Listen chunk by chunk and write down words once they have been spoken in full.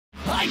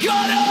I got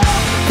a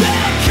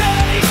bad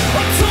case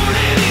of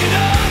turning it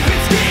up.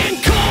 It's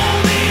getting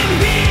cold in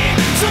here,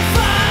 so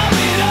fire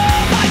it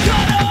up. I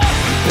got a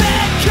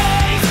bad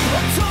case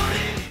of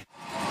turning it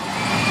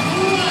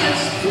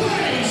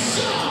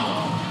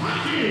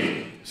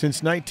up.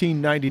 Since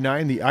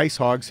 1999, the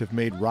IceHogs have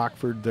made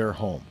Rockford their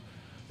home.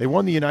 They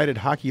won the United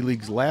Hockey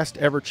League's last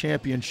ever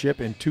championship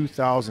in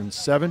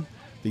 2007,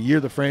 the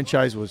year the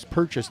franchise was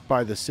purchased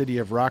by the city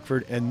of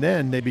Rockford, and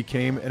then they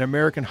became an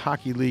American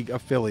Hockey League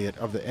affiliate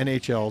of the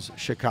NHL's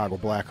Chicago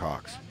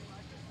Blackhawks.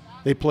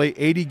 They play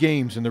 80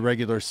 games in the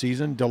regular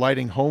season,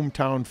 delighting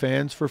hometown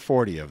fans for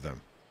 40 of them.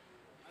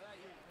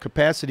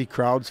 Capacity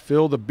crowds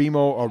fill the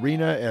BMO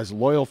Arena as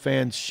loyal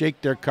fans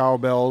shake their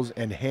cowbells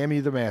and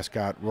Hammy the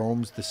mascot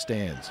roams the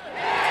stands.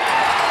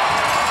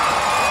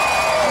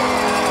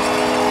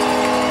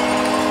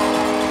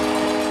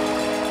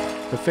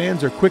 The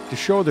fans are quick to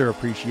show their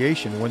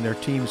appreciation when their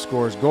team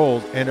scores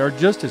goals and are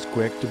just as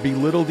quick to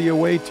belittle the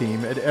away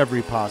team at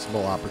every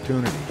possible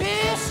opportunity.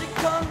 Here she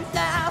comes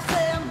now,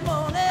 saying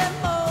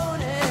morning,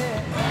 morning.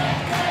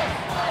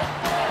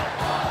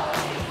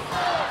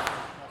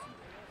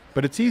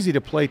 But it's easy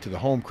to play to the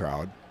home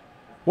crowd.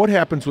 What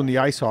happens when the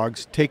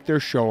IceHogs take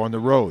their show on the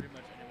road?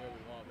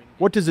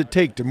 What does it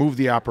take to move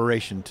the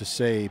operation to,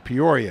 say,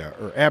 Peoria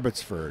or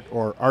Abbotsford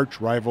or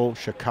arch-rival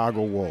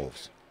Chicago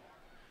Wolves?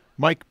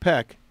 Mike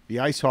Peck, the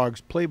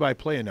IceHogs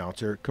play-by-play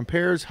announcer,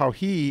 compares how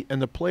he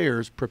and the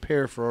players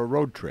prepare for a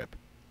road trip.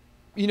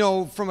 You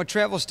know, from a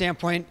travel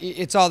standpoint,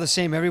 it's all the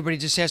same. Everybody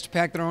just has to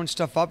pack their own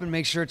stuff up and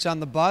make sure it's on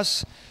the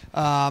bus.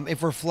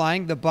 If we're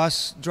flying, the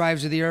bus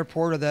drives to the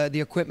airport or the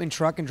equipment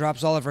truck and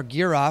drops all of our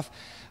gear off.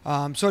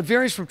 So it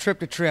varies from trip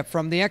to trip.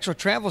 From the actual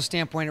travel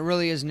standpoint, it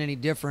really isn't any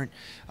different,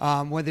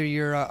 whether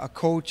you're a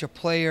coach, a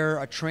player,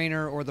 a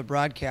trainer, or the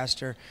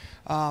broadcaster.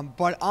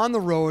 But on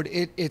the road,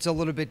 it's a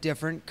little bit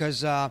different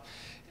because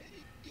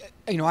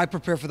you know, I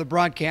prepare for the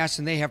broadcast,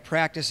 and they have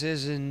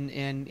practices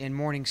and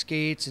morning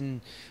skates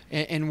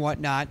and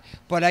whatnot.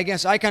 But I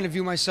guess I kind of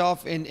view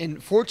myself,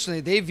 and fortunately,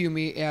 they view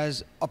me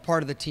as a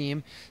part of the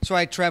team. So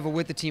I travel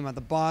with the team on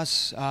the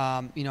bus,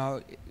 you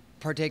know,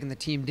 partake in the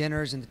team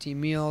dinners and the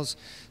team meals.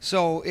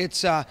 So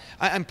it's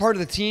I'm part of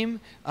the team,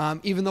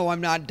 even though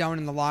I'm not down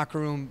in the locker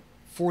room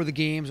for the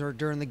games or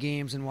during the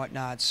games and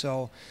whatnot.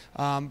 So,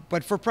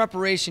 but for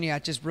preparation, yeah,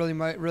 just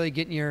really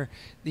getting your,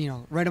 you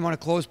know, right amount of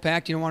clothes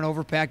packed. You don't want to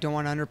overpack, don't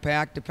want to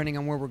underpack, depending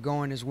on where we're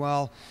going as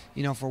well.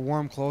 You know, for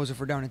warm clothes, if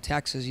we're down in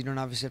Texas, you don't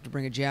obviously have to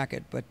bring a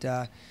jacket.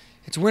 But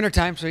it's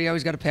wintertime, so you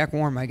always got to pack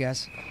warm, I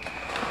guess.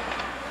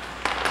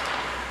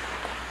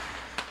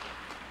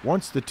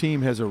 Once the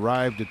team has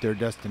arrived at their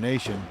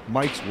destination,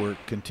 Mike's work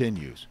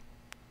continues.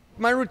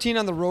 My routine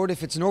on the road,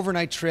 if it's an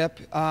overnight trip,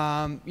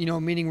 you know,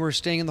 meaning we're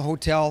staying in the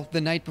hotel the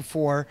night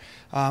before,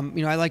 you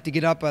know, I like to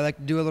get up, I like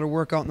to do a little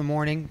workout in the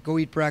morning, go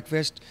eat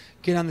breakfast,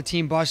 get on the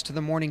team bus to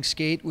the morning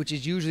skate, which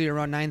is usually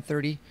around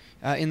 9:30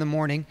 in the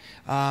morning.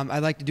 I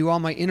like to do all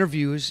my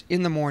interviews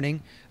in the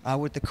morning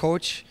with the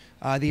coach,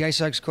 the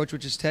IceHogs coach,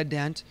 which is Ted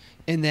Dent,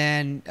 and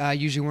then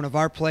usually one of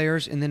our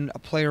players, and then a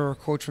player or a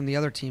coach from the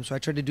other team. So I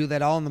try to do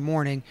that all in the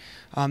morning,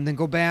 then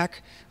go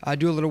back,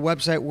 do a little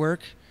website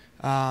work,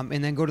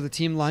 and then go to the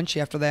team lunch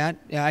after that.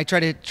 I try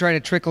to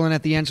trickle in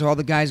at the end so all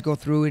the guys go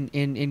through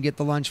and get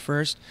the lunch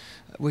first,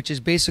 which is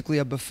basically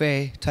a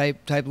buffet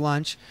type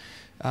lunch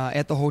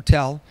at the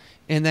hotel.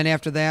 And then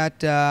after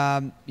that,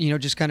 you know,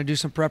 just kind of do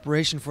some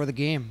preparation for the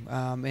game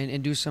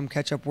and do some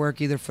catch-up work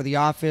either for the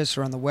office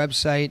or on the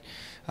website.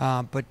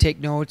 But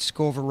take notes,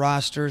 go over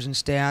rosters and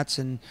stats,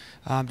 and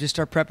just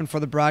start prepping for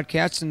the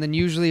broadcast. And then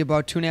usually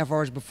about 2.5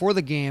 hours before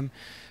the game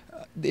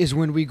is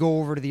when we go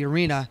over to the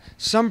arena.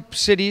 Some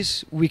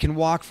cities we can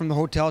walk from the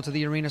hotel to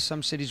the arena.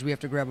 Some cities we have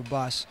to grab a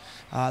bus,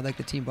 like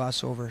the team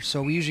bus over.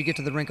 So we usually get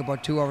to the rink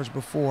about 2 hours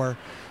before.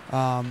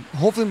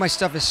 Hopefully my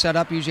stuff is set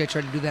up. Usually I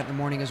try to do that in the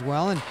morning as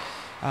well.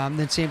 And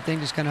then same thing,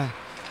 just kind of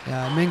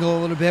mingle a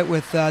little bit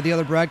with the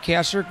other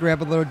broadcaster,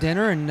 grab a little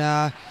dinner,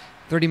 and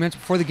 30 minutes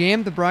before the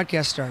game, the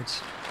broadcast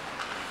starts.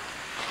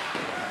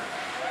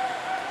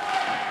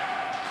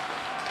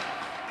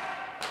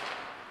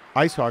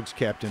 IceHogs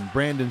captain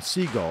Brandon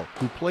Segal,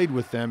 who played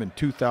with them in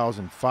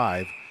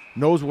 2005,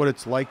 knows what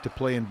it's like to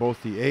play in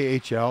both the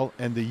AHL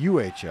and the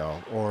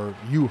UHL, or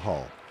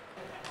U-Hull.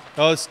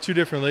 Oh, it's two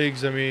different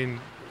leagues. I mean,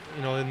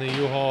 you know, in the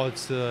U-Hull,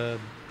 it's you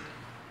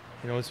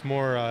know, it's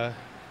more,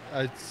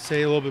 I'd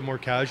say a little bit more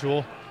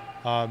casual.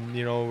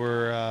 You know,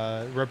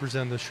 we're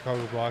representing the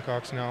Chicago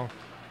Blackhawks now,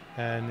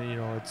 and you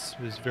know, it's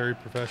very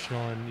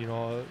professional. And you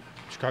know,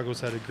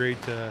 Chicago's had a great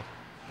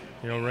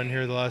you know, run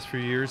here the last few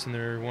years, and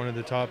they're one of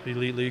the top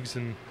elite leagues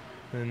and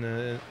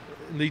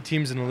elite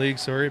teams in the league.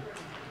 Sorry,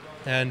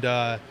 and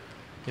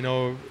you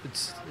know,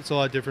 it's a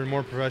lot different,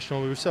 more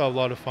professional. We still have a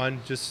lot of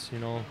fun. Just, you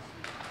know,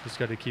 just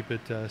got to keep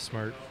it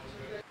smart.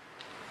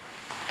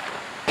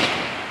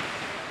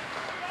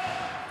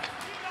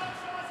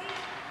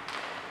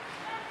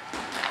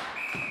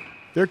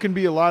 There can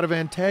be a lot of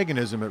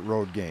antagonism at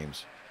road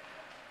games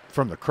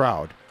from the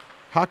crowd.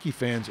 Hockey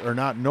fans are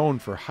not known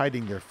for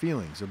hiding their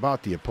feelings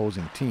about the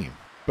opposing team.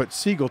 but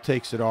Segal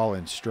takes it all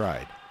in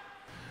stride.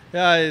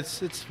 Yeah,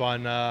 it's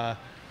fun.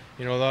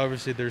 You know,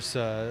 obviously there's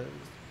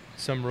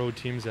some road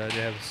teams that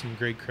have some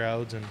great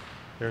crowds and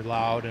they're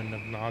loud and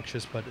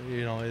obnoxious, but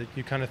you know,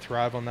 you kind of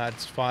thrive on that.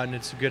 It's fun.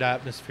 It's a good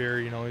atmosphere.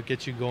 You know, it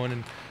gets you going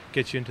and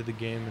gets you into the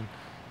game. And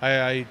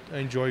I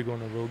enjoy going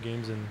to road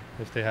games, and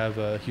if they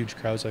have huge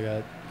crowds like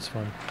that, it's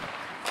fun.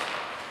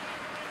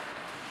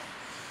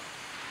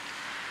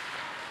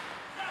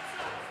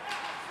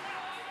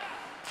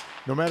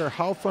 No matter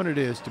how fun it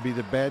is to be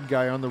the bad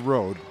guy on the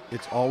road,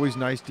 it's always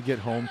nice to get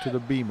home to the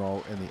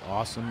BMO and the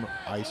awesome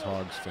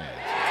IceHogs fans.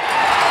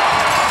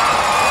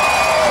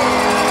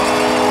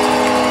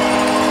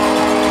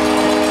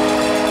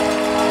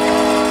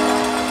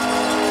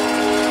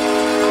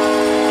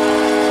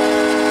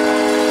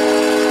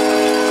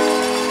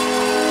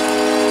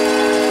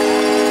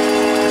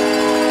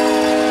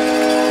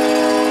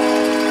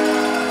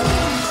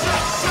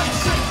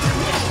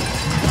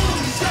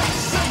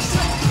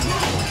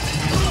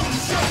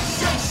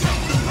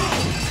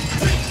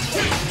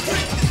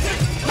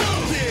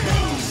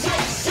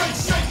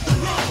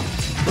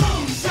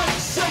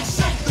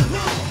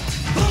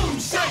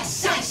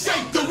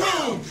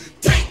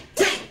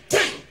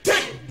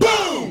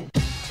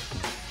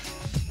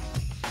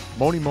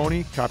 Moni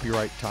Moni,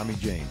 copyright Tommy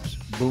James.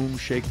 Boom,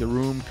 Shake the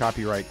Room,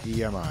 copyright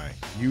EMI.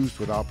 Used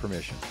without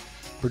permission.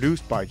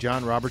 Produced by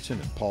John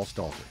Robertson and Paul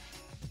Stalter.